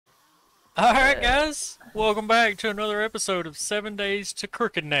Alright guys, welcome back to another episode of 7 Days to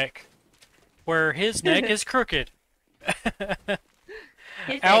Crooked Neck, where his neck is crooked. His neck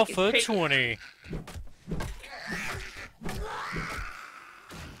is Alpha pretty. 20.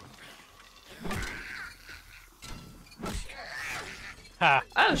 Ha,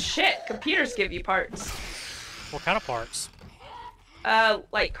 Oh shit! Computers give you parts. what kind of parts?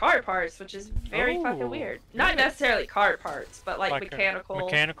 Like car parts, which is very Ooh, fucking weird. Not necessarily car parts, but like Like mechanical.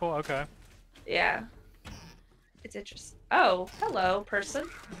 Mechanical, okay. Yeah. It's interesting. Oh, hello, person.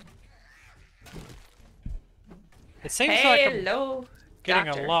 It seems like I'm Hello, getting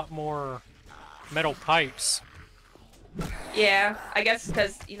doctor. a lot more metal pipes. Yeah, I guess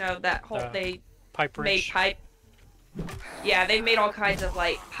because that whole they Pipe made wrench. pipe. Yeah, they made all kinds of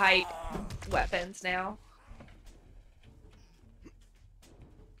like pipe weapons now.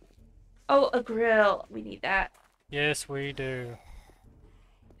 Oh, a grill. We need that. Yes, we do.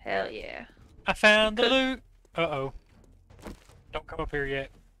 Hell yeah. I found the Cook- loot. Uh-oh. Don't come up here yet.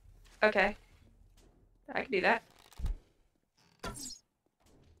 Okay. I can do that.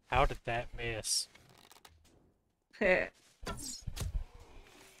 How did that miss?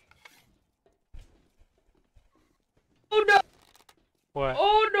 Oh no! What?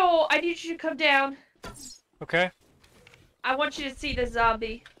 Oh no! I need you to come down. Okay. I want you to see the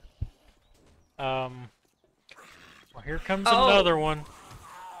zombie. Well, here comes Oh. another one.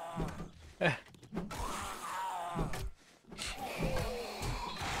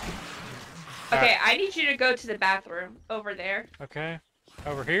 Okay, I need you to go to the bathroom over there. Okay.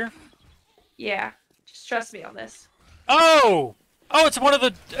 Over here? Yeah, just trust me on this. Oh! Oh, it's one of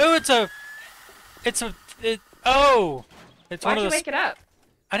the... Oh, it's a... It's a... Oh! It's Why'd one you of the... wake it up?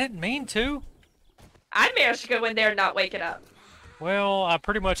 I didn't mean to. I managed to go in there and not wake it up. Well, I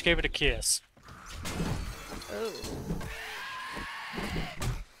pretty much gave it a kiss. Oh.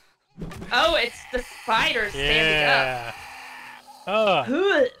 Oh, it's the spider standing Yeah. Oh. up.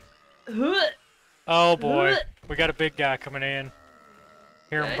 Huh. Huh. Oh, boy. We got a big guy coming in.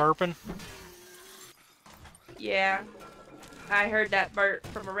 Hear him Good. burping? Yeah. I heard that burp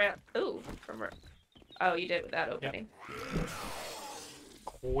from around. Ooh, from. Oh, you did without opening.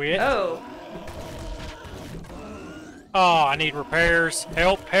 Quit. Oh. Oh, I need repairs.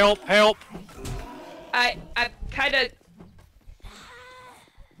 Help, help, help. I kind of.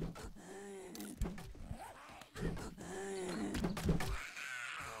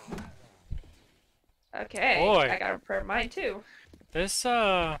 Okay. Boy. I gotta repair mine too. This,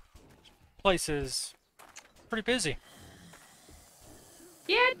 place is pretty busy.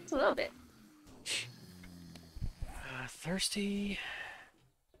 Yeah, just a little bit. Thirsty.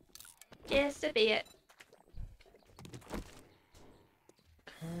 Just a bit.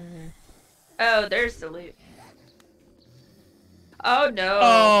 Okay. Oh, there's the loot. Oh no.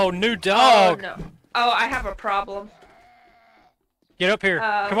 Oh, new Oh dog. no. Oh, I have a problem. Get up here.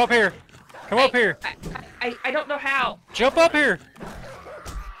 Come up here. Come up here. I don't know how. Jump up here.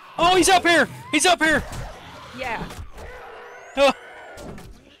 Oh, he's up here. He's up here. Yeah. Oh.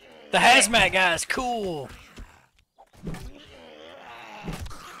 The hazmat guy is cool.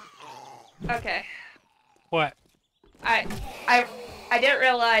 Okay. What? I didn't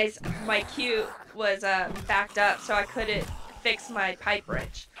realize my queue was backed up, so I couldn't fix my pipe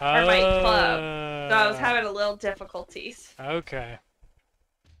wrench or my club. So I was having a little difficulties. Okay.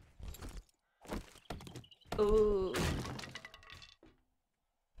 Ooh.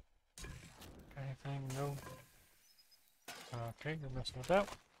 Anything? No. Okay, you're messing with that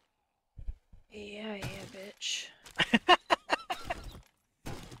one. Yeah, bitch.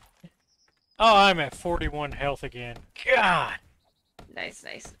 Oh, I'm at 41 health again. God. Nice,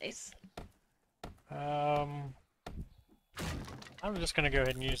 nice, nice. I'm just gonna go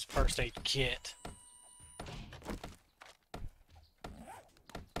ahead and use the first aid kit.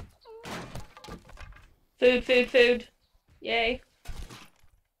 Food, food, food. Yay.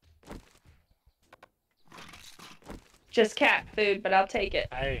 Just cat food, but I'll take it.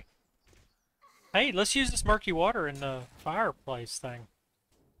 Hey. Hey, let's use this murky water in the fireplace thing.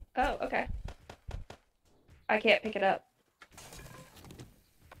 Oh, okay. I can't pick it up.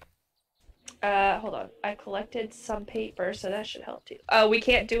 Hold on. I collected some paper, so that should help too. Oh, we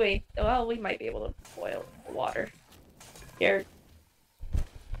can't do any. Well, we might be able to boil water. Here.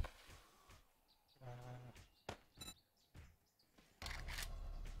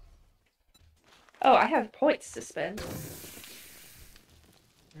 Oh, I have points to spend.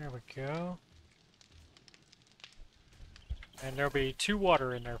 There we go. And there'll be 2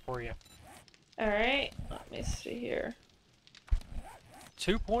 water in there for you. Alright, let me see here.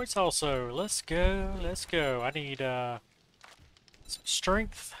 2 points also. Let's go, let's go. I need, some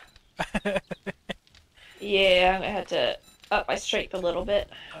strength. Yeah, I'm gonna have to up my strength a little bit.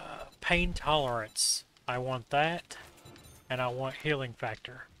 Pain tolerance. I want that. And I want healing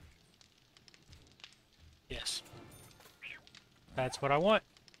factor. Yes. That's what I want.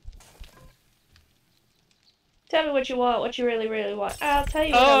 Tell me what you want, what you really, really want. I'll tell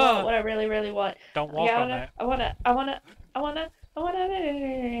you what I really, really want. Don't walk on that. I wanna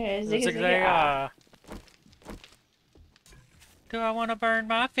Zigzag. Do I want to burn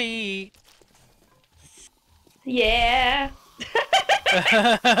my feet? Yeah.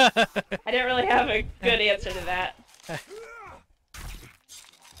 I didn't really have a good answer to that.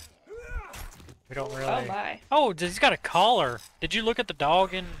 We don't really. Oh my. Oh, he's got a collar. Did you look at the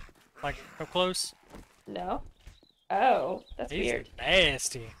dog in, like, up close? No. Oh, that's He's weird.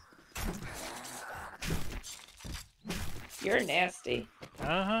 nasty. You're nasty.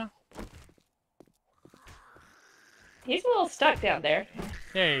 Uh-huh. He's a little stuck down there.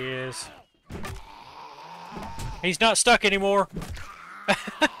 Yeah, he is. He's not stuck anymore.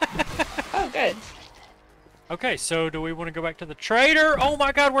 Oh, good. Okay, so do we want to go back to the trader? Oh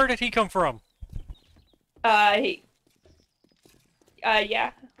my god, where did he come from? Yeah.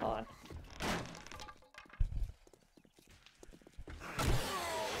 Hold on.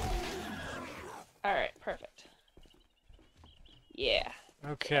 Alright, perfect. Yeah.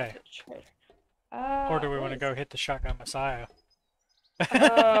 Okay. Trader. Or do we want to go hit the shotgun messiah?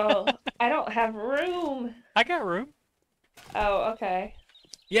 Oh, I don't have room. I got room. Oh, okay.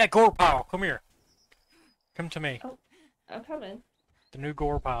 Yeah, gore pile, come here. Come to me. Oh, I'm coming. The new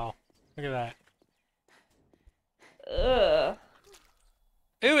gore pile. Look at that. Ugh.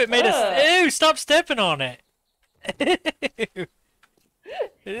 Ooh, it made us. Ew, stop stepping on it.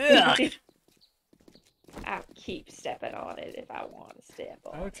 Ugh. I'll keep stepping on it if I want to step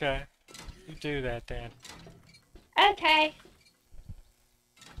on it. Okay. You do that then. Okay.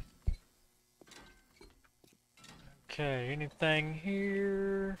 Okay, anything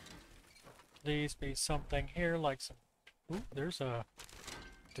here? Please be something here, like some... Ooh, there's a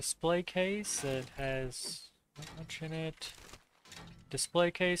display case that has not much in it.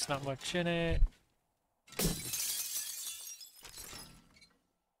 Display case, not much in it.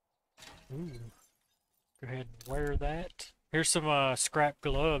 Ooh. Go ahead and wear that. Here's some scrap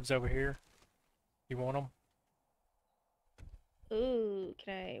gloves over here. You want them? Ooh,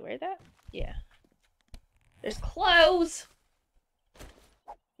 can I wear that? Yeah. There's clothes!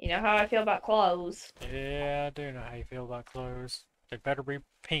 You know how I feel about clothes. Yeah, I do know how you feel about clothes. They better be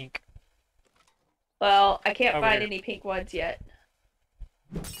pink. Well, I can't Over find here. any pink ones yet.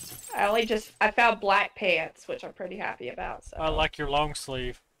 I found black pants, which I'm pretty happy about, so. I like your long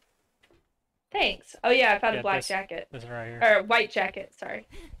sleeve. Thanks. Oh yeah, I found Yeah, a black this- jacket. This one right here. Or white jacket, sorry.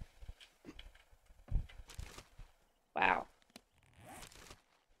 Wow.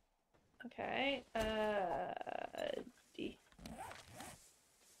 Okay, D.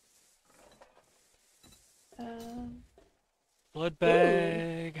 Blood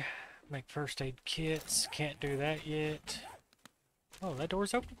bag. Make first aid kits. Can't do that yet. Oh, that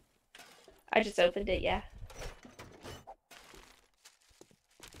door's open. I just opened it, yeah.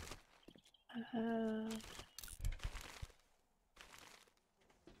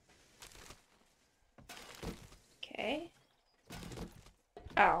 Okay.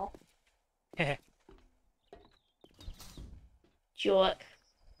 Ow. Heh. Jerk.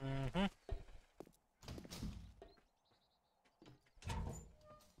 Mm-hmm.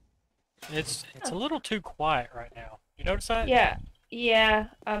 It's a little too quiet right now. You notice that? Yeah. Yeah.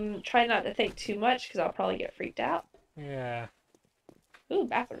 I'm trying not to think too much because I'll probably get freaked out. Yeah. Ooh,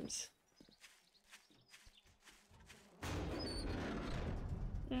 bathrooms.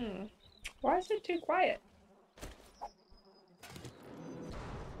 Why is it too quiet?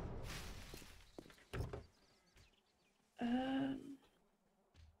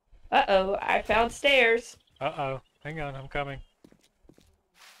 Uh-oh, I found stairs. Uh-oh. Hang on, I'm coming.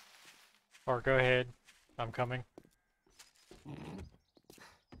 Or go ahead. I'm coming.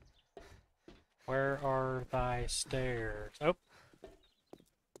 Where are thy stairs? Oh.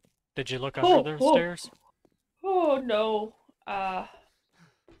 Did you look under those stairs? Oh no.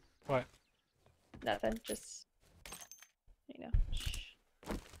 What? Nothing. Just, you know, shh.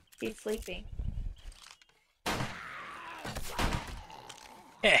 He's sleeping.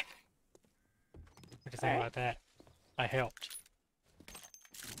 Eh. What do you think about that? I helped.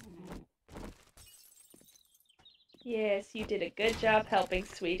 Yes, you did a good job helping,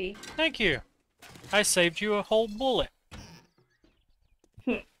 sweetie. Thank you. I saved you a whole bullet.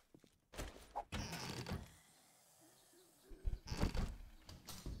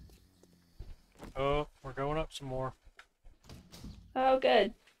 Oh, we're going up some more. Oh,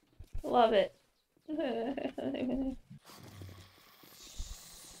 good. Love it.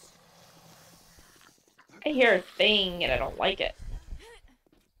 I hear a thing and I don't like it.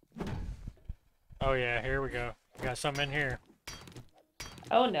 Oh yeah, here we go. We got something in here.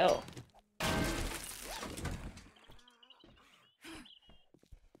 Oh no.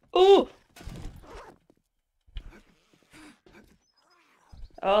 Ooh!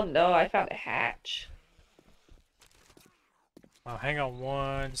 Oh no, I found a hatch. Oh, hang on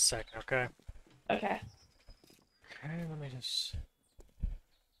 1 second, okay? Okay. Okay, let me just...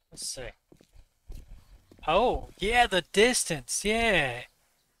 Let's see. Oh, yeah, the distance, yeah!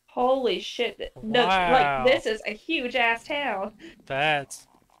 Holy shit. No, like, Wow! this is a huge ass town. That's...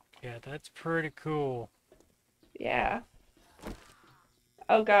 Yeah, that's pretty cool. Yeah.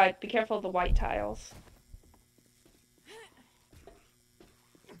 Oh god, be careful of the white tiles.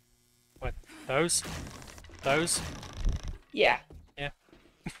 What? Those? Those? Yeah. Yeah.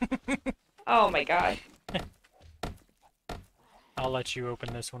 Oh my god. I'll let you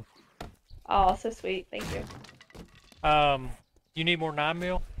open this one. Oh, so sweet. Thank you. You need more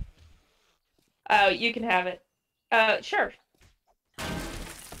 9mm? Oh, you can have it. Sure.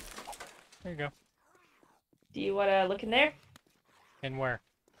 There you go. Do you want to look in there? And where?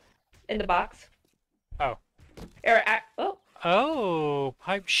 In the box? Oh. Oh. Oh,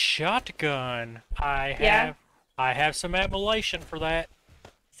 pipe shotgun. Yeah. I have some ammunition for that.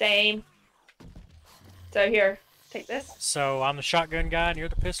 Same. So here, take this. So I'm the shotgun guy and you're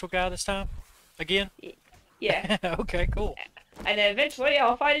the pistol guy this time? Again? Yeah. Okay, cool. And then eventually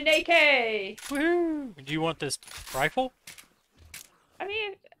I'll find an AK. Woohoo! Do you want this rifle? I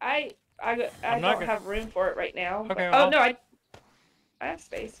mean, I don't have room for it right now. Okay, But, oh no, I have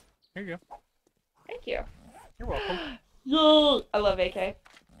space. Here you go. Thank you. You're welcome. I love AK.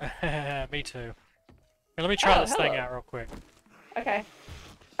 Me too. Here, let me try this thing hello. out real quick. Okay.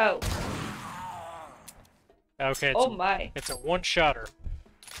 Oh. Okay. Oh my. It's a one-shotter.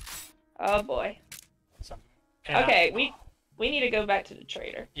 Oh boy. Okay, we need to go back to the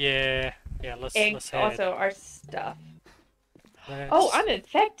trader. Yeah. Yeah. Let's head. Also our stuff. Oh, I'm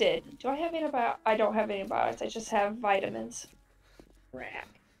infected. Do I have antibiotics? I don't have antibiotics. I just have vitamins. Crap.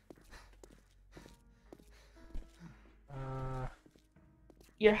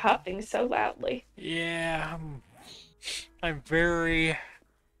 You're huffing so loudly. Yeah, I'm very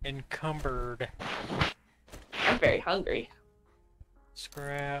encumbered. I'm very hungry.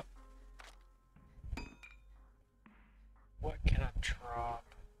 Scrap. What can I drop?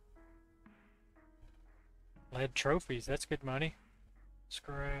 Lead trophies, that's good money.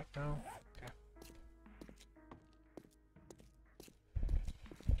 Scrap, no. Okay.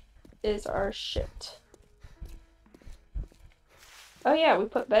 Is our shit. Oh yeah, we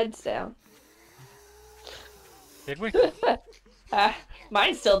put beds down. Did we?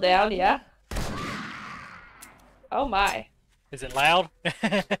 Mine's still down, yeah. Oh my. Is it loud?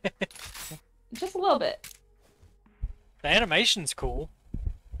 Just a little bit. The animation's cool.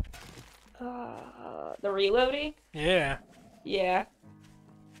 The reloading? Yeah. Yeah.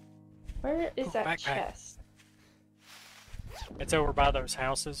 Where is that backpack. chest? It's over by those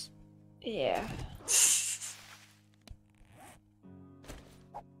houses. Yeah.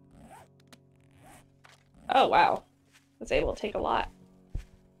 Oh wow. I was able to take a lot.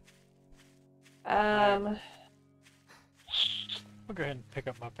 I'll go ahead and pick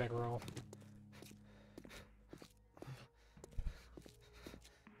up my bedroll.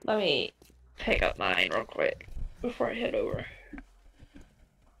 Let me pick up mine real quick before I head over.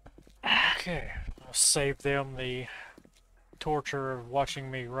 Okay, I'll save them the torture of watching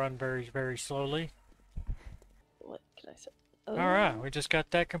me run very, very slowly. What can I say? Oh. Alright, we just got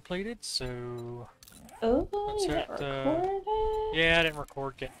that completed, so... Oh, let's you hit didn't record it? Yeah, I didn't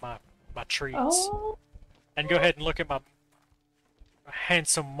record getting my treats. Oh. And go ahead and look at my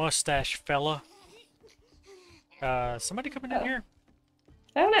handsome mustache fella. Somebody coming in here?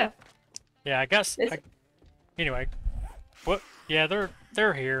 I don't know. Yeah, I guess. Anyway, what? Yeah,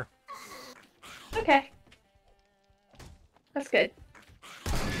 they're here. Okay. That's good.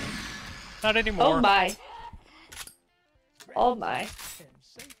 Not anymore. Oh my. Oh my.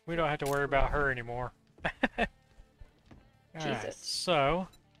 We don't have to worry about her anymore. Jesus. Right, so.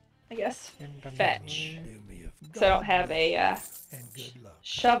 I guess fetch. So I don't have a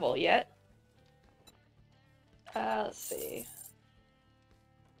shovel yet. Let's see.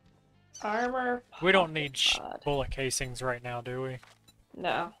 Armor. We don't need bullet casings right now, do we?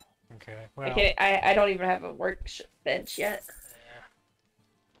 No. Okay. Well. I don't even have a workbench yet.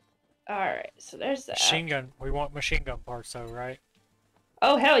 Yeah. All right. So there's that. Machine gun. We want machine gun parts, though, right?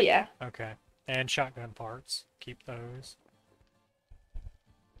 Oh hell yeah. Okay. And shotgun parts. Keep those.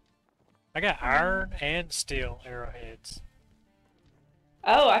 I got iron and steel arrowheads.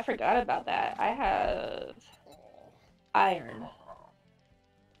 Oh, I forgot about that. I have iron.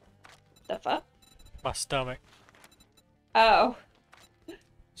 The fuck? My stomach. Oh.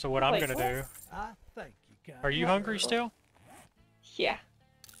 So what I'm Like, gonna do... I think you got Are you hungry still? Yeah.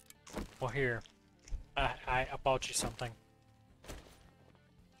 Well, here. I bought you something.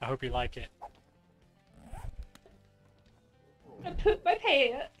 I hope you like it. I pooped my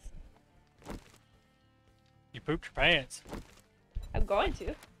pants. You pooped your pants. I'm going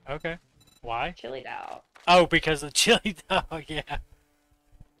to. Okay. Why? Chilly out. Oh, because of chili dog, yeah.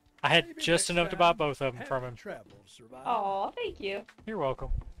 I had Maybe just next enough to buy time, both of them have from him. Travel survive. Oh, thank you. You're welcome.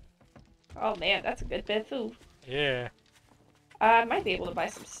 Oh man, that's a good bit of food. Yeah. I might be able to buy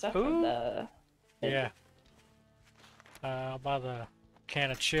some stuff Ooh. from the... Yeah. I'll buy the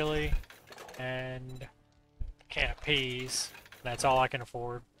can of chili and a can of peas. That's all I can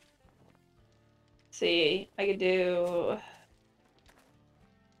afford. See, I could do...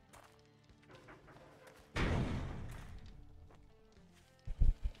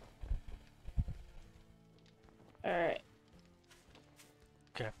 Alright.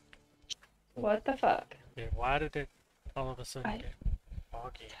 Okay. What the fuck? Yeah, why did it all of a sudden I- get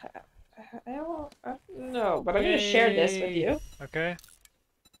foggy? I don't know, but I'm gonna share this with you. Okay.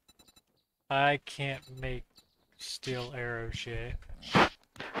 I can't make steel arrows yet.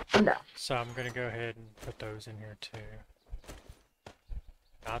 No. So I'm gonna go ahead and put those in here too.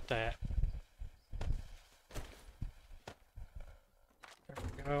 Not that. There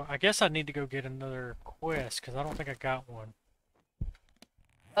we go. I guess I need to go get another quest because I don't think I got one.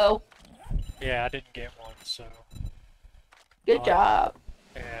 Oh, Yeah, I didn't get one, so good Oh. job.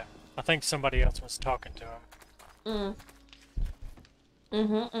 yeah. I think somebody else was talking to him.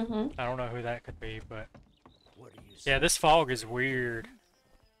 I don't know who that could be, but What do you yeah, say? this fog is weird.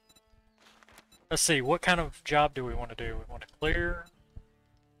 Let's see, what kind of job do we want to do? We want to clear,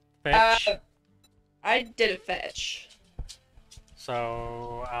 fetch. I did a fetch.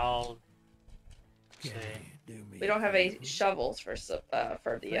 So I'll see. Can you do me We don't have any favor? shovels for the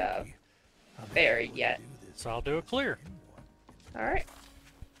Thank you. I'm buried able to yet. do this So I'll do a clear. All right.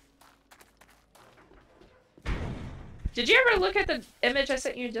 Did you ever look at the image I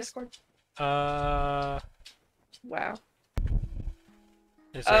sent you in Discord? Uh, Wow.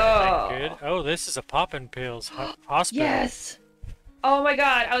 is there anything good? Oh, this is a poppin' pills hospital. Yes. Oh my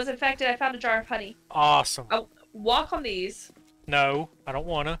god, I was infected. I found a jar of honey. Awesome. Oh, walk on these. No, I don't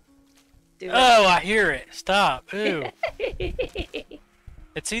wanna. Do it. Oh, I hear it. Stop. Ew.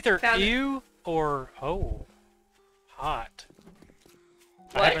 It's either Found it. ew or oh, hot.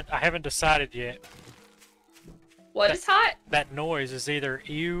 What? I haven't decided yet. What is hot? That noise is either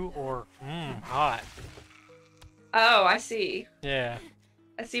ew or hot. Oh, I see. Yeah,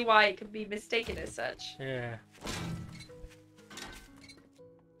 I see why it could be mistaken as such. yeah.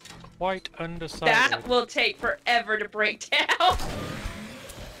 Quite undecided. That will take forever to break down.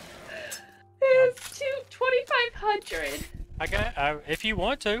 It's 2,500. if you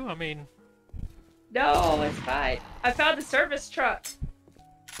want to, I mean, No, it's fine. I found a service truck.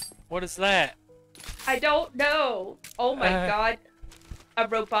 what is that? I don't know. Oh my god. A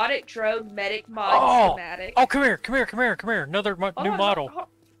robotic drone medic mod Oh! schematic. Oh, come here, come here, come here, come here. Another new model.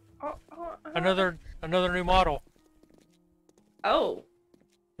 Another new model. Oh.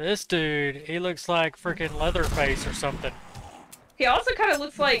 This dude, he looks like freaking Leatherface or something. He also kind of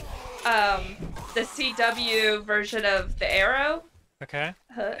looks like the CW version of the Arrow. Okay.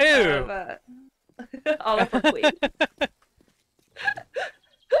 Of, Oliver Queen.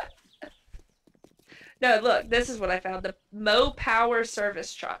 No, look, this is what I found. The Mo Power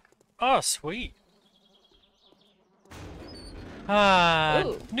service truck. Oh, sweet. Ah,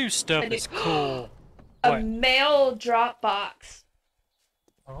 Ooh. new stuff And is cool. A What? mail drop box.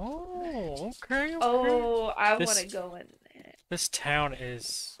 Oh, okay, okay. Oh, I This- want to go in it. This town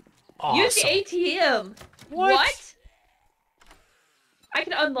is awesome. Use the ATM. What? I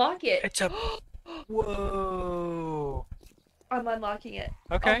can unlock it. It's a... Whoa. I'm unlocking it.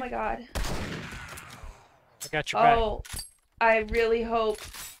 Okay. Oh my god. I got your back. Oh, I really hope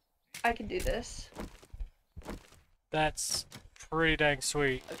I can do this. That's pretty dang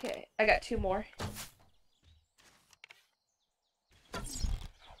sweet. Okay, I got 2 more. Oh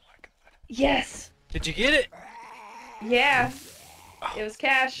my god. Yes. Did you get it? Yeah. It was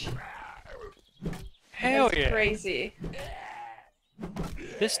cash. Hell That's yeah. crazy.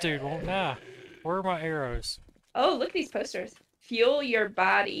 This dude won't die. Where are my arrows? Oh, look at these posters. Fuel your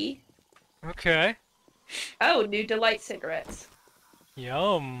body. Okay. Oh, new Delight cigarettes.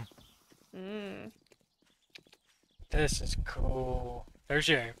 Yum. Mmm. This is cool. There's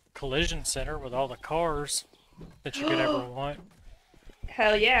your collision center with all the cars that you could ever want.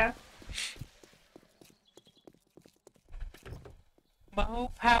 Hell yeah. More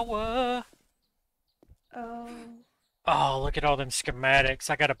power. Oh. Oh, look at all them schematics.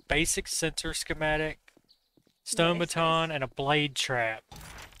 I got a basic sensor schematic, stone Nice, baton, nice. and a blade trap.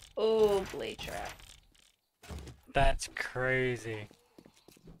 Oh, blade trap. That's crazy.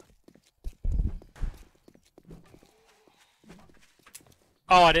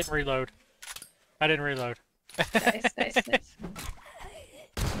 Oh, I didn't reload. I didn't reload. Nice, nice, nice.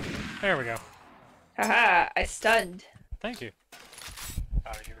 There we go. Haha, I stunned. Thank you.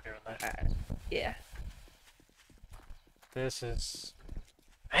 Oh, you were doing that. Yeah. This is...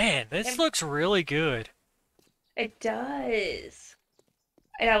 Man, this And- looks really good. It does.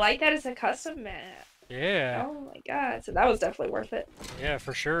 And I like that as a custom map. Yeah. Oh my god. So that was definitely worth it. Yeah,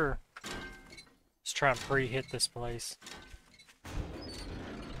 for sure. Let's try and pre-hit this place.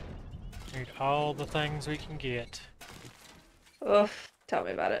 Need all the things we can get. Oof. Tell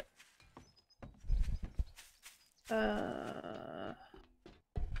me about it.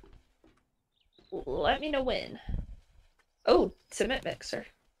 Let me know when. Oh, cement mixer.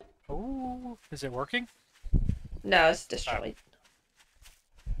 Oh, is it working? No, it's destroyed.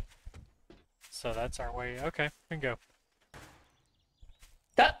 So that's our way. Okay, we can go.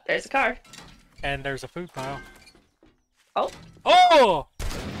 Oh, there's a car. And there's a food pile. Oh. Oh!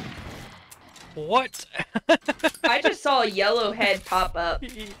 What? I just saw a yellow head pop up.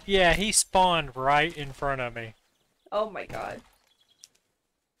 Yeah, he spawned right in front of me. Oh my god.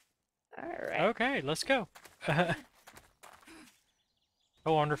 Alright. Okay, let's go. I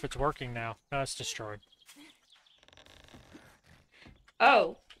wonder if it's working now. No, it's destroyed.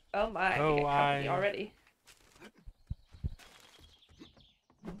 Oh. Oh my. Oh, We got company I- already.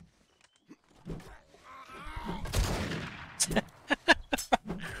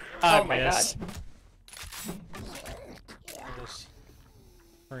 I Oh my miss. Just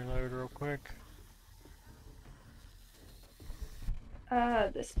reload real quick.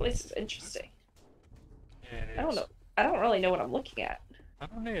 This place is interesting. Yeah, it is. I don't know. I don't really know what I'm looking at. I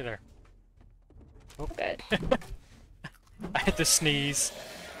don't either. Oh, Good. I had to sneeze.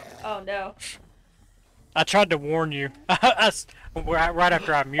 Oh no. I tried to warn you. Right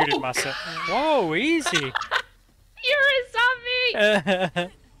after I muted myself. Whoa, easy. You're a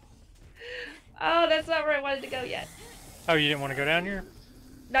zombie! Oh, that's not where I wanted to go yet. Oh, you didn't want to go down here?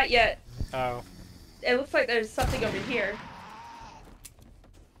 Not yet. Oh. It looks like there's something over here.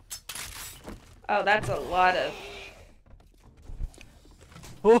 Oh, that's a lot of...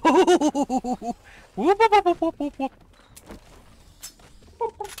 Whoop, whoop, whoop, whoop, whoop, whoop.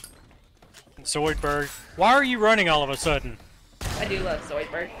 Zoidberg, why are you running all of a sudden? I do love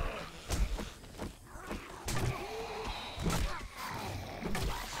Zoidberg.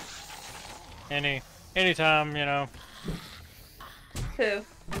 Anytime, you know, Who?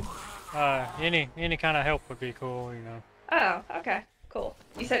 any kind of help would be cool, you know. Oh, okay. Cool.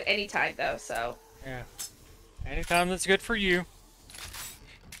 You said anytime, though, so... Yeah. Anytime that's good for you.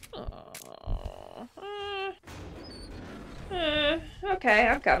 Okay,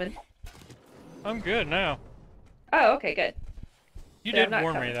 I'm coming. I'm good now. Oh, okay, good. You Yeah, I'm did not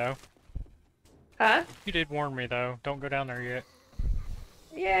warn me, coming. though. Huh? You did warn me, though. Don't go down there yet.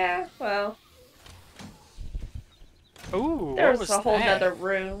 Yeah, well, Ooh, there's what was a whole that? nother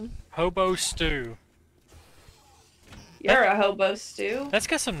room. Hobo stew. You're a hobo stew. That's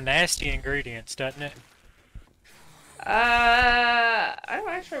got some nasty ingredients, doesn't it? I don't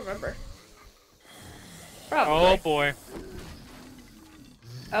actually remember. Probably. Oh boy.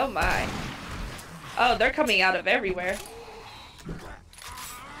 Oh my. Oh, they're coming out of everywhere.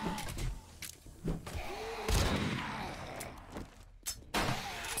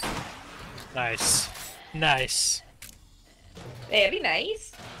 Nice. Nice. That'd be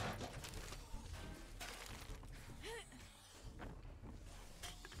nice.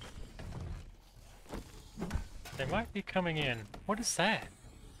 They might be coming in. What is that?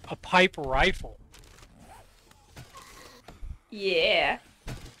 A pipe rifle. Yeah.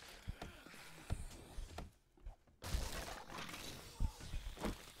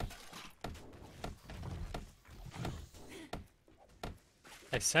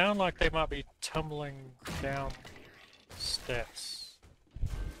 They sound like they might be tumbling down steps.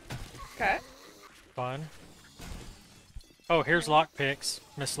 Okay. Fun. Oh, here's lockpicks,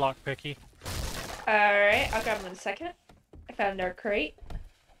 Miss Lockpicky. Alright, I'll grab them in a second. I found their crate.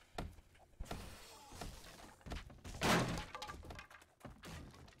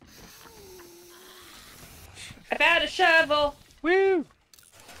 I found a shovel! Woo!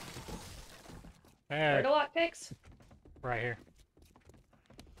 Where are There, the lockpicks? right here.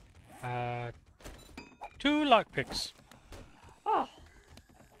 2 lockpicks. Oh,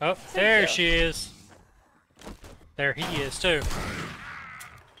 Oh, Thank there you. she is. There he is too.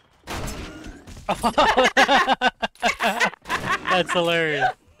 That's hilarious.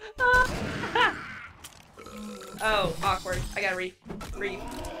 oh, awkward. I gotta re.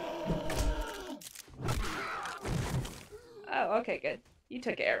 Oh, okay, good. You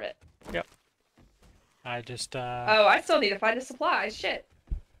took care of it. Yep. I just Oh, I still need to find a supply. Shit.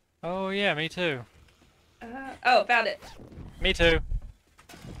 Oh yeah, me too. Oh, found it. Me too.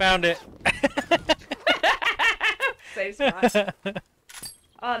 Found it. Same spot.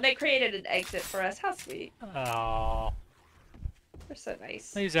 They created an exit for us. How sweet. Oh, They're so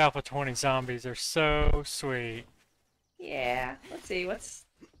nice. these Alpha 20 zombies are so sweet. Yeah. Let's see. What's...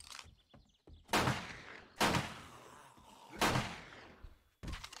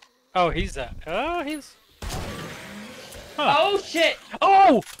 Oh, he's that. Oh, he's. Huh. Oh, shit!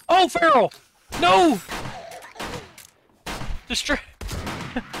 Oh! Oh, Feral! No! Destroy.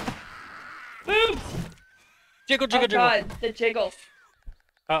 Boobs! Jiggle, jiggle, Oh, jiggle. God. The jiggles.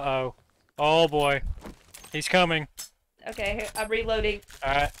 Uh-oh. Oh, boy. He's coming. Okay, here, I'm reloading.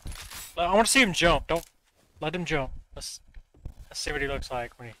 Alright. I want to see him jump. Don't let him jump. Let's see what he looks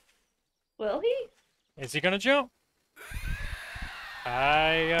like when he... Will he? Is he gonna jump?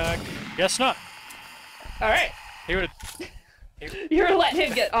 I guess not. Alright. He would. You're letting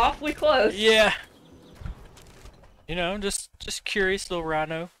him get awfully close. Yeah. You know, just curious, little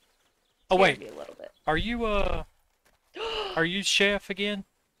rhino. Oh Scared wait, me a little bit. are you chef again?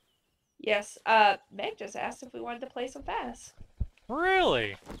 Yes, Meg just asked if we wanted to play some fast.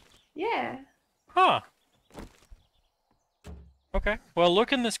 Really? Yeah. Huh. Okay. Well,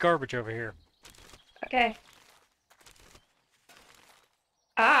 look in this garbage over here. Okay.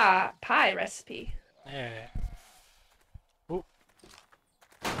 Ah, pie recipe. Yeah. Ooh.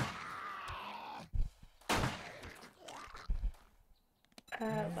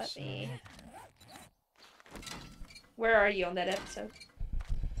 Let me... Where are you on that episode?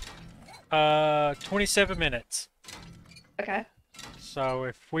 27 minutes. Okay. So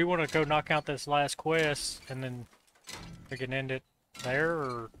if we want to go knock out this last quest, and then we can end it there,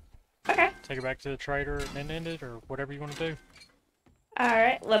 or Okay. take it back to the trader and then end it, or whatever you want to do.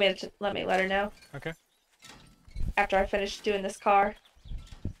 Alright, let me let her know. Okay. After I finish doing this car.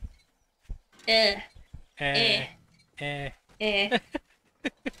 Eh. Eh.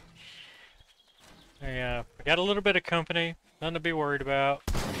 Yeah, we got a little bit of company. Nothing to be worried about.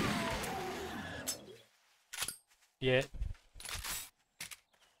 Yet.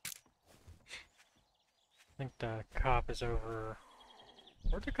 I think the cop is over...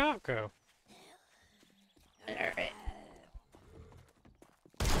 Where'd the cop go? Alright.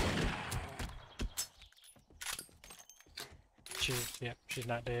 She's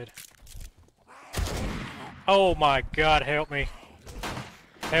not dead. Oh my god, help me.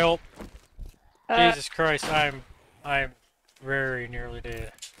 Help. Jesus Christ, I'm very nearly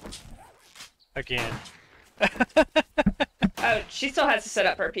dead. Again. Oh, she still has to set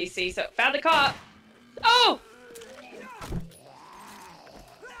up her PC, so found the cop. Oh!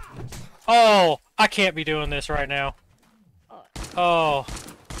 Oh, I can't be doing this right now. Oh.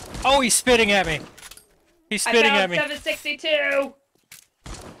 Oh, he's spitting at me. He's spitting at me. 762!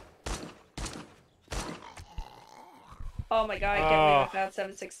 Oh my god, I can't believe I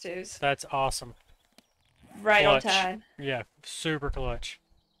found 762s. That's awesome. Right Clutch. on time. Yeah, super clutch.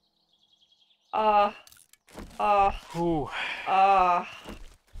 Ooh.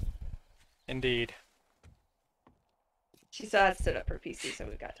 Indeed. She still has to set up her PC, so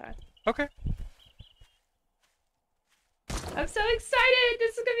we've got time. Okay. I'm so excited!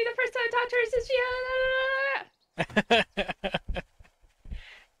 This is gonna be the first time I talk to her since she...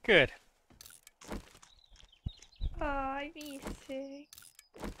 Good. Oh, I miss her.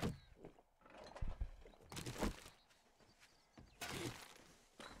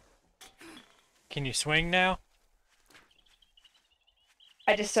 Can you swing now?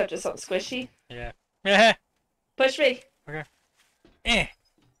 I just stepped to something squishy. Yeah. Eh. Push me! Okay. Eh.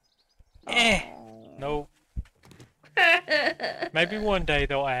 Eh. Nope. Maybe one day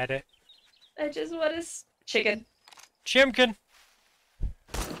they'll add it. I just want a chicken. Chimkin.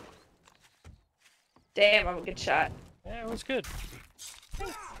 Damn, I'm a good shot. Yeah, it was good.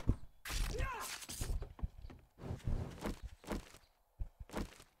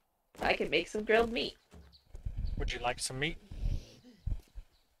 I can make some grilled meat. Would you like some meat?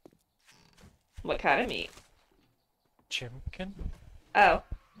 What kind of meat? Chimkin? Oh.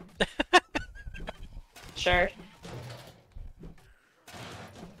 Sure.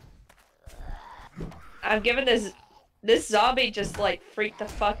 I'm giving this This zombie just like freaked the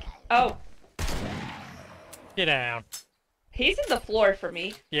fuck. Oh, Get down. he's in the floor for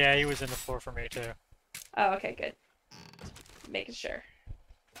me. Yeah, he was in the floor for me too. Oh, okay, good. Making sure.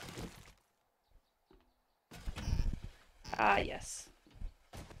 Ah, yes.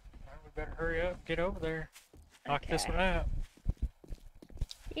 Alright, we better hurry up. Get over there. Knock this Okay. one out.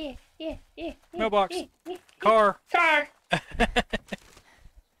 Yeah. Mailbox. Car. Car.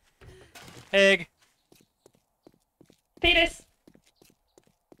 Egg. Penis.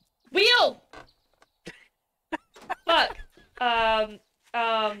 Wheel. Fuck.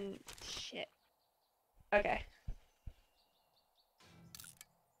 Shit. Okay.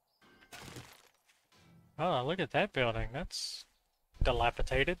 Oh, look at that building. That's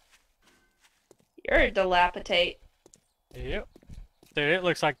dilapidated. You're a dilapidate. Yep. Dude, it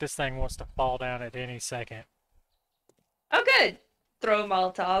looks like this thing wants to fall down at any second. Oh, good. Throw a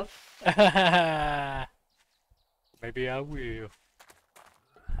Molotov. Maybe I will.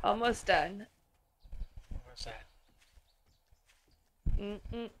 Almost done. What's that?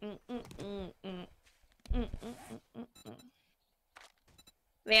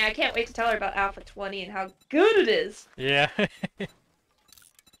 Man, I can't wait to tell her about Alpha 20 and how good it is. Yeah.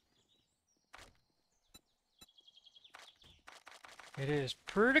 It is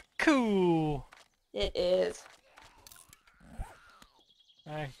pretty cool. It is.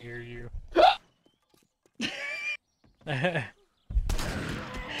 I hear you.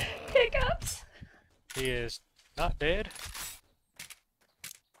 Hiccups. He is not dead.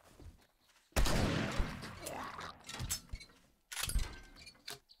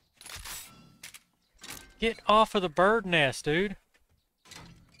 Get off of the bird nest, dude.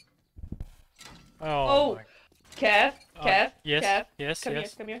 Oh, my. Kev, Kev, yes, Kev. yes, Come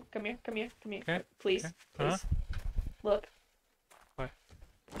yes. here. Okay, Please, okay. please. Look.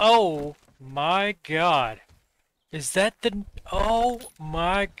 Oh my god. Is that the... Oh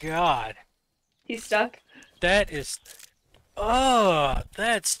my god. He's stuck. That is... Oh,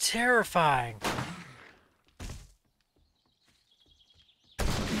 that's terrifying.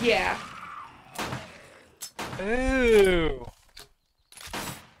 Yeah. Ooh.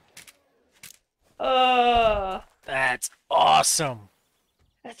 That's awesome.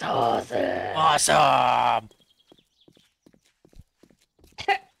 That's awesome. Awesome.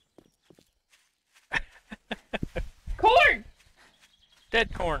 Corn.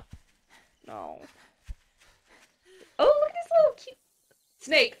 Dead corn. No. Oh, look at this little cute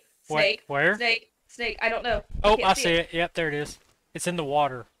snake. Snake. Where? Snake. Snake. I don't know. Oh, can't I see it. Yep, there it is. It's in the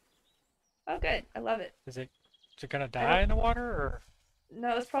water. Oh, good. I love it. Is it gonna die in the water or?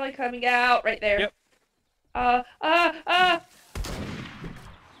 No, it's probably coming out right there. Yep.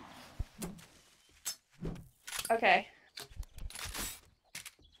 Okay.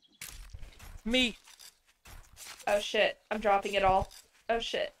 Meat. Oh shit. I'm dropping it all. Oh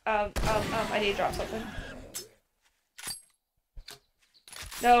shit. I need to drop something.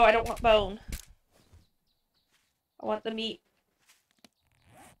 No, I don't want bone. I want the meat.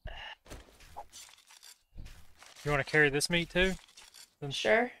 You want to carry this meat too?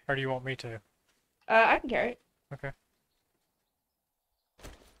 Sure. Or do you want me to? I can carry it. Okay.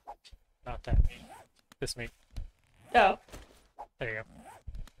 Not that meat. This meat. Oh, There you go.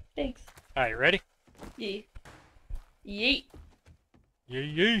 thanks. Alright, you ready? Yee. Yeet. Yee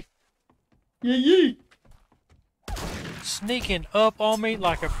yee. Yee yee. Sneaking up on me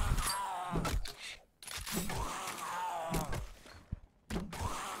like a...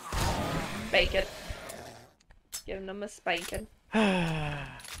 Bacon. Giving them a spanking.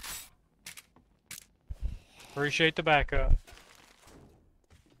 Appreciate the backup.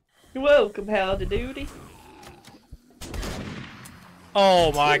 You're welcome, Howdy Doody.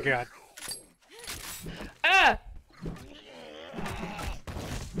 Oh my god. Ah!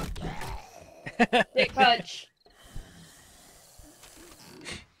 Dick punch.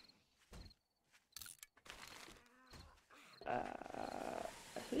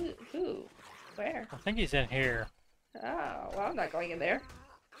 Who? Where? I think he's in here. Oh, well, I'm not going in there.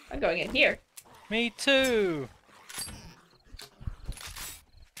 I'm going in here. Me too.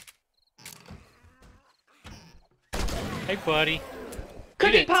 Hey, buddy.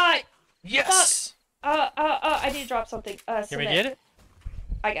 Cooking pot! Yes! I need to drop something. Can we Cement. get it?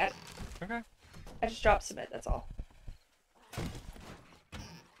 I got it. Okay. I just dropped cement, that's all.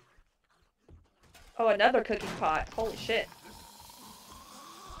 Oh, another cooking pot. Holy shit.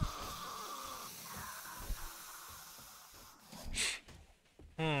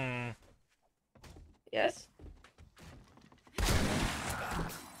 Yes?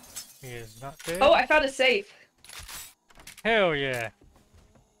 He is not dead. Oh, I found a safe. Hell yeah.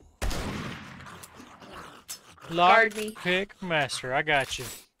 Guard me. Lockpick master. I got you.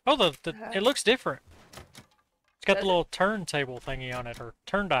 Oh, Uh-huh. it looks different. It's got Does the it? little turntable thingy on it, or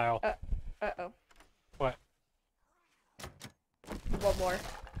turn dial. Uh-oh. What? One more.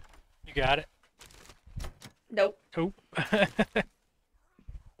 You got it? Nope. Oop. As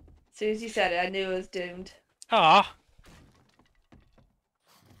soon as you said it, I knew it was doomed. Ah.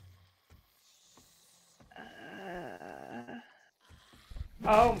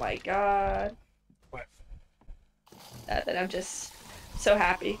 Oh my god. What? That I'm just so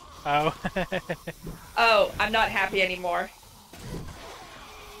happy. Oh. Oh, I'm not happy anymore.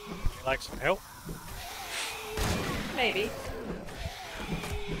 You like some help? Maybe.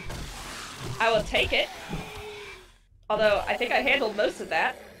 I will take it. Although, I think I handled most of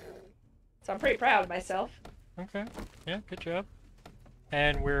that. So I'm pretty proud of myself. Okay. Yeah, good job.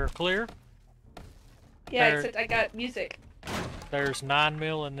 And we're clear. Yeah, There- except I got music. There's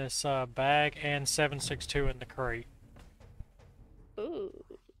 9mm in this bag and 7.62 in the crate. Ooh.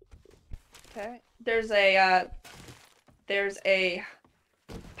 Okay. There's a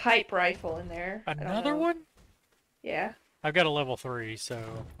pipe rifle in there. I don't Another know. one? Yeah. I've got a level 3, so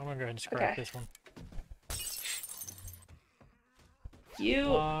I'm gonna go ahead and scrap Okay. this one. You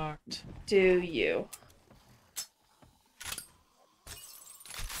Locked. do you.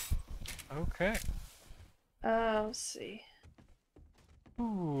 Okay. Let's see.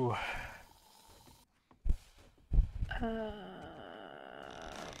 Ooh.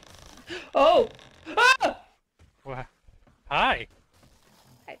 Oh! Ah! Well, hi.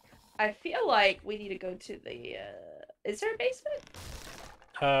 I feel like we need to go to the, is there a basement?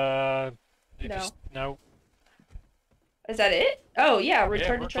 No. No. Is that it? Oh, yeah,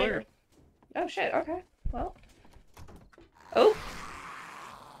 return we're to trader. clear. Oh, shit, okay. Well. Oh.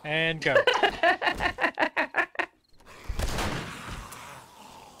 And go.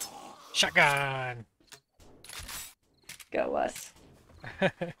 Shotgun. Go us.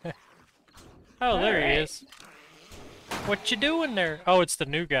 Oh, there he Alright. is. What you doing there? Oh, it's the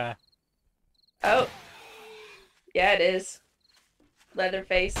new guy. Oh. Yeah, it is.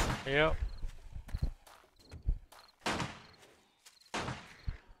 Leatherface. Yep.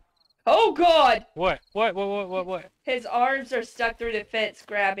 Oh, God! What? What? His arms are stuck through the fence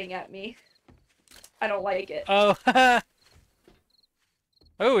grabbing at me. I don't like it. Oh,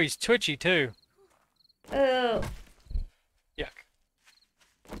 oh, he's twitchy too. Oh,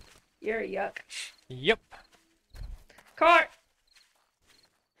 Yuck. you're a yuck. Yep. Cart!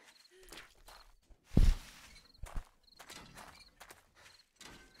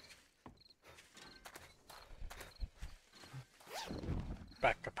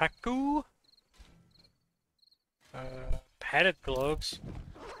 Backpacku. Padded gloves.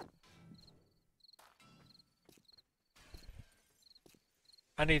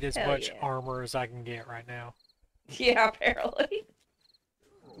 I need as Hell much yeah. armor as I can get right now. Yeah, apparently.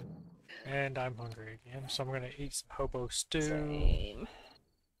 And I'm hungry again, so I'm gonna eat some hobo stew. Same.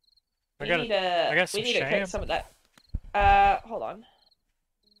 I We got need to some cook sham. some of that. Hold on.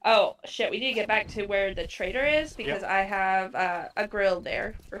 Oh, shit, we need to get back to where the trader is because I have a grill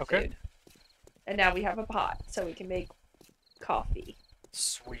there for Okay. food. And now we have a pot, so we can make coffee.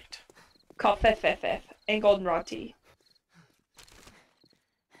 Sweet. Coffee and golden roti.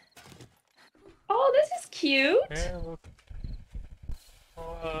 Oh, this is cute. Yeah, look.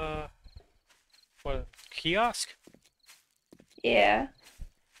 Oh, what? Kiosk? Yeah.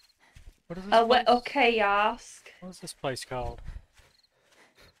 What is this A place? kiosk. What is this place called?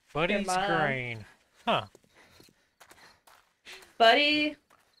 Buddy's mom. Grain. Huh. Buddy.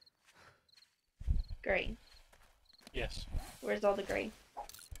 Grain. Yes. Where's all the grain?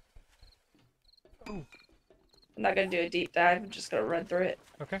 Ooh. I'm not gonna do a deep dive. I'm just gonna run through it.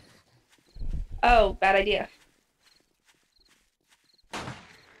 Okay. Oh, bad idea.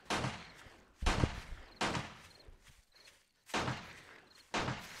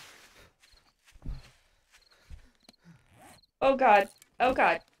 Oh god. Oh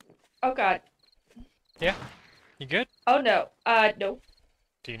god. Oh god. Yeah. You good? Oh no. No.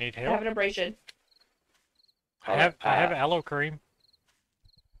 Do you need I help? have an abrasion. I have aloe cream.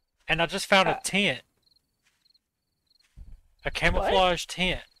 And I just found a tent. A camouflage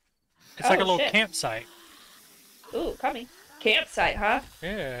tent. It's like a Oh, little shit. campsite. Ooh, coming. Campsite, huh?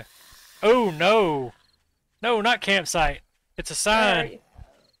 Yeah. Oh no. No, not campsite. It's a Where are sign. you?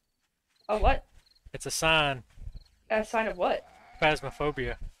 Oh, what? It's a sign. A sign of what?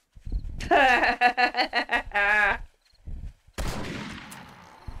 Phasmophobia.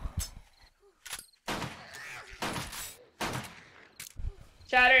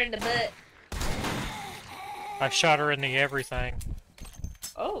 Shot her in the butt. I shot her in the everything.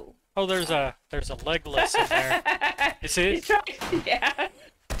 Oh. Oh, there's a legless in there. You see He's it? trying, yeah.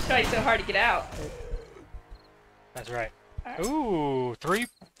 Trying so hard to get out. That's right. Alright. Ooh,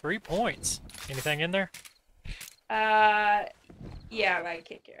 three points. Anything in there? Yeah, I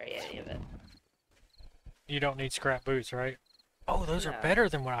can't carry any of it. You don't need scrap boots, right? Oh, those are No. better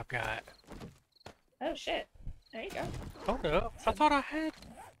than what I've got. Oh shit. There you go. Hold up. I thought I had.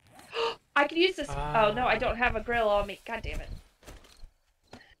 I could use this. Oh no, I don't have a grill on me. God damn it.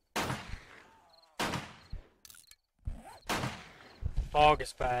 Fog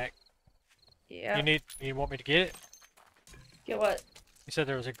is back. Yeah. You want me to get it? Get what? You said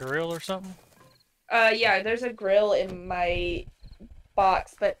there was a grill or something? Yeah, there's a grill in my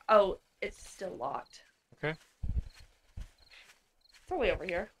box, but oh, it's still locked. Okay. It's only over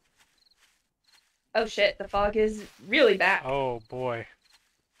here. Oh shit, the fog is really bad. Oh boy.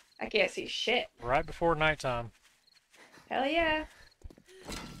 I can't see shit. Right before nighttime. Hell yeah.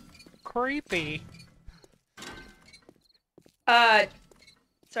 Creepy.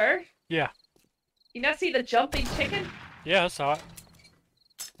 Sir? Yeah. You not see the jumping chicken? Yeah, I saw it.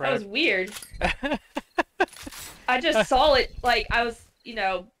 That was weird. I just saw it, like, I was,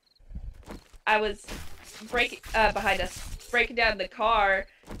 I was behind us, breaking down the car,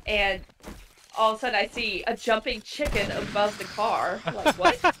 and all of a sudden I see a jumping chicken above the car. I'm like,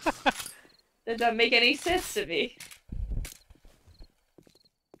 what? That doesn't make any sense to me.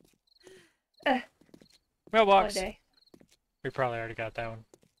 One Mailbox. day. We probably already got that one.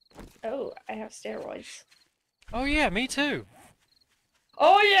 Oh, I have steroids. Oh yeah, me too.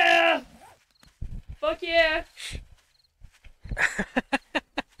 Oh yeah! Fuck yeah!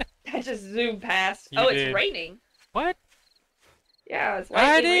 I just zoomed past. You It's did. raining. What? Yeah, it's It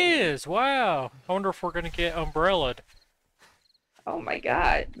lightly raining. is. Wow. I wonder if we're gonna get umbrellaed. Oh my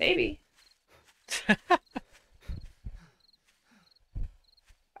god, maybe.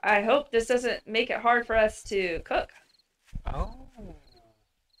 I hope this doesn't make it hard for us to cook. Oh.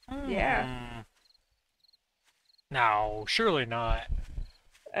 Yeah. Hmm. No, surely not.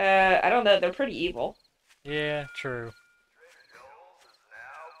 I don't know, they're pretty evil. Yeah, true.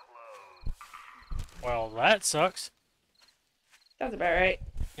 Well, that sucks. Sounds about right.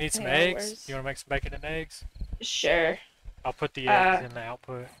 Need some Yeah, eggs? where's- You want to make some bacon and eggs? Sure. I'll put the eggs in the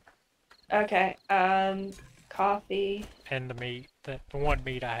output. Okay, coffee. And the meat. The one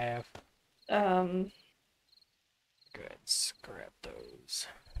meat I have. Good. Scrap those.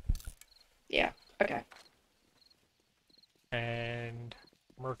 Yeah, okay. And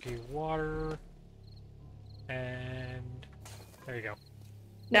murky water. And there you go.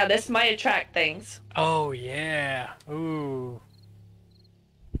 Now this might attract things. Oh yeah. Ooh.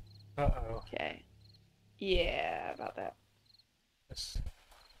 Uh-oh. Okay. Yeah, about that.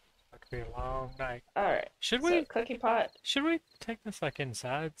 That could be a long night. Alright. Should So, we cookie pot. take this like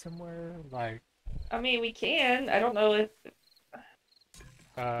inside somewhere? Like I mean, we can. I don't know if...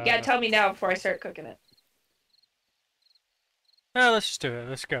 uh You gotta tell me now before I start cooking it. no, let's just do it.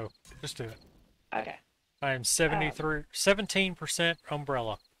 Let's go. Just do it. Okay. I am 17%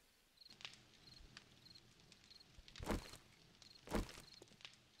 umbrella.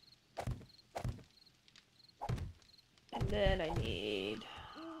 And then I need...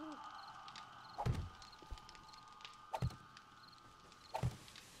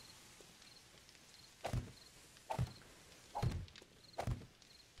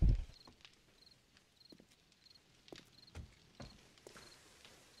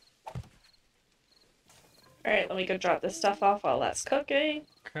 Alright, let me go drop this stuff off while that's cooking.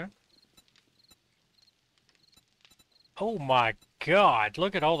 Okay. Oh my god,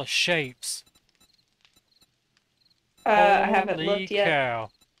 look at all the shapes. I haven't Holy looked yet. cow.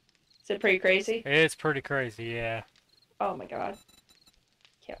 Is it pretty crazy? It's pretty crazy, yeah. Oh my god.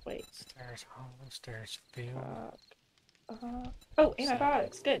 Can't wait. Stairs, hollow stairs, field. Oh,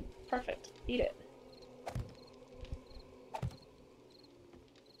 antibiotics. Good. Perfect. Eat it.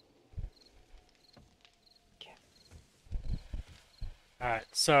 Alright,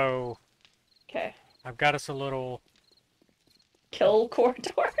 so Okay. I've got us a little, Kill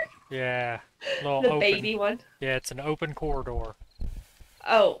corridor. yeah, little The open. baby one. Yeah, it's an open corridor.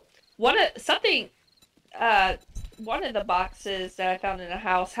 Oh, one of the boxes that I found in a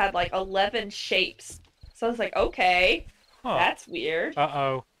house had like 11 shapes. So I was like, okay, Huh. that's weird.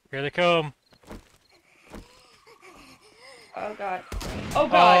 Uh-oh. Here they come. Oh god. Oh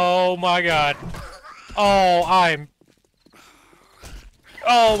god. Oh my god.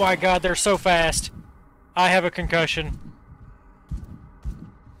 Oh my god, they're so fast. I have a concussion.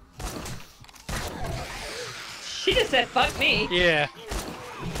 She just said, fuck me. Yeah.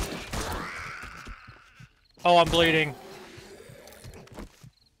 Oh, I'm bleeding.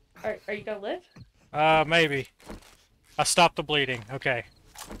 Are you gonna live? Maybe. I stopped the bleeding. Okay.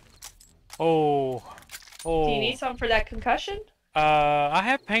 Oh. Do you Oh. need some for that concussion? I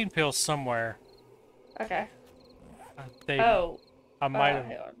have pain pills somewhere. Okay. They, Oh. I might have,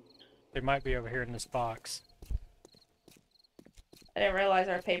 Hang on. they might be over here in this box. I didn't realize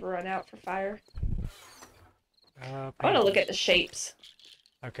our paper ran out for fire. Pain I want to look pills. at the shapes.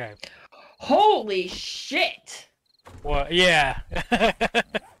 Okay. Holy shit! Well, yeah.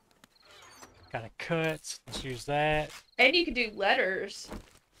 Got a cuts. Let's use that. And you can do letters.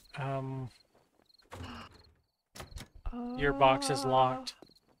 Your box is locked.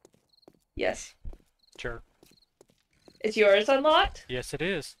 Yes. Sure. Is yours unlocked? Yes, it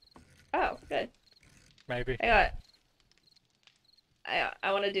is. Oh, good. Maybe. I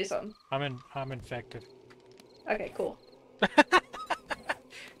want to do something. I'm infected. Okay, cool.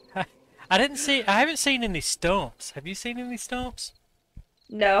 I haven't seen any stumps. Have you seen any stumps?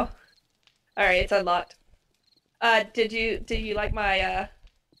 No. All right, it's unlocked. Did you like my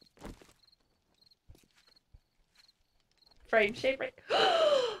frame shape right?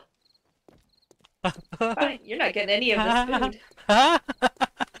 Fine, you're not getting any of this food.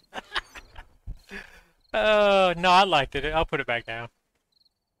 Oh, no, I liked it. I'll put it back down.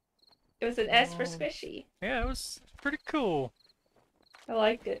 It was an S for squishy. Yeah, it was pretty cool. I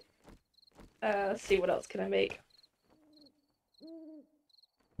liked it. Let's see, what else can I make?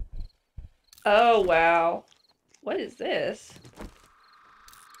 Oh, wow. What is this?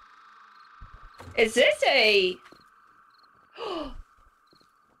 Is this a...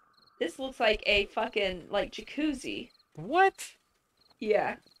 This looks like a fucking, like, jacuzzi. What?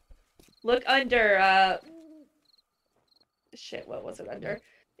 Yeah. Look under, Shit, what was it under?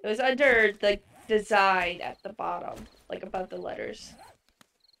 It was under the design at the bottom, like above the letters.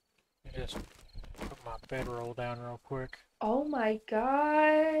 Just put my bedroll down real quick. Oh my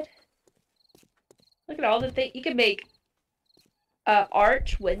god. Look at all the things. You can make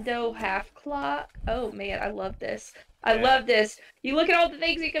arch, window, half clock. Oh man, I love this. I love this. You look at all the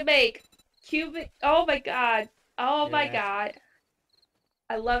things you can make. Cubic. Oh my god. Oh my god.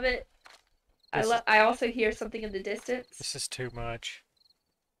 I love it. I also hear something in the distance. This is too much.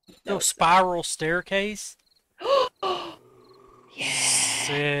 No, spiral staircase? Yes.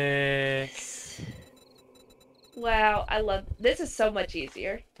 Sick. Wow, I love this. Is so much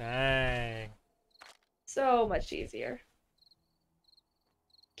easier. Dang. So much easier.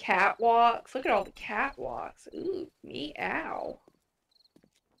 Catwalks. Look at all the catwalks. Ooh, meow.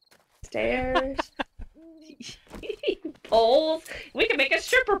 Stairs. Poles. We can make a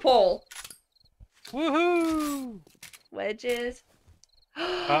stripper pole. Woohoo! Wedges.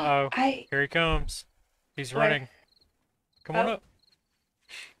 Uh-oh. Here he comes. He's running. Come on up.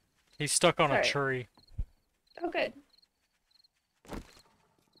 He's stuck on a tree. Oh, good.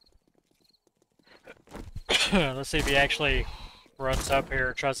 Let's see if he actually runs up here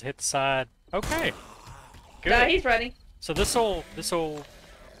or tries to hit the side. Okay. Good. No, he's running. So this'll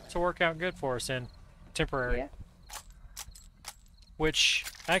work out good for us in temporary. Yeah. Which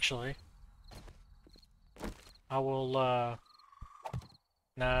actually I will nah,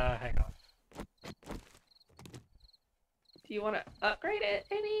 hang on. Do you want to upgrade it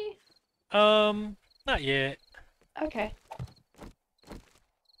any? Not yet. Okay.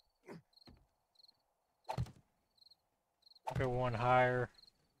 Go one higher.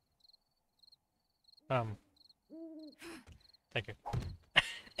 Thank you.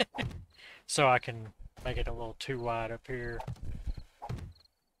 So I can make it a little too wide up here.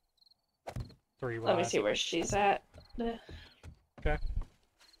 3 wide. Let me see where she's at. Okay.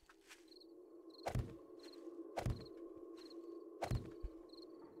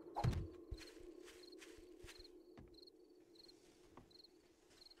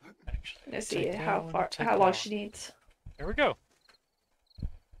 Let's see how long she needs. There we go.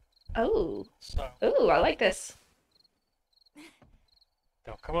 Oh. So. Ooh, I like this.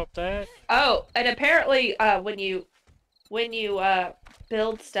 Don't come up that. Oh, and apparently, when you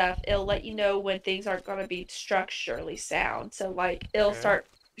build stuff, it'll let you know when things aren't going to be structurally sound. So, like, it'll start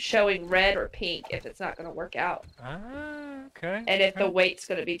showing red or pink if it's not going to work out. Ah, okay. And if the weight's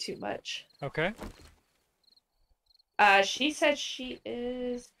going to be too much. Okay. She said she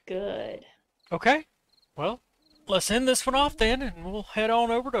is good. Okay. Well, let's end this one off then, and we'll head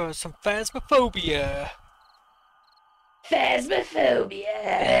on over to some Phasmophobia.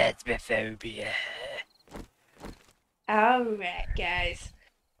 Phasmophobia. Phasmophobia. Alright, guys.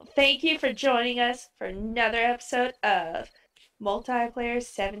 Well, thank you for joining us for another episode of Multiplayer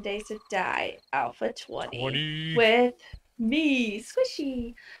 7 Days to Die Alpha 20 with me,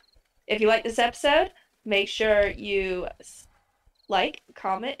 Squishy. If you like this episode, make sure you like,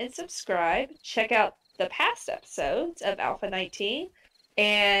 comment, and subscribe. Check out the past episodes of Alpha 19.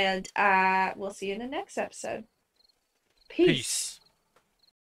 And we'll see you in the next episode. Peace.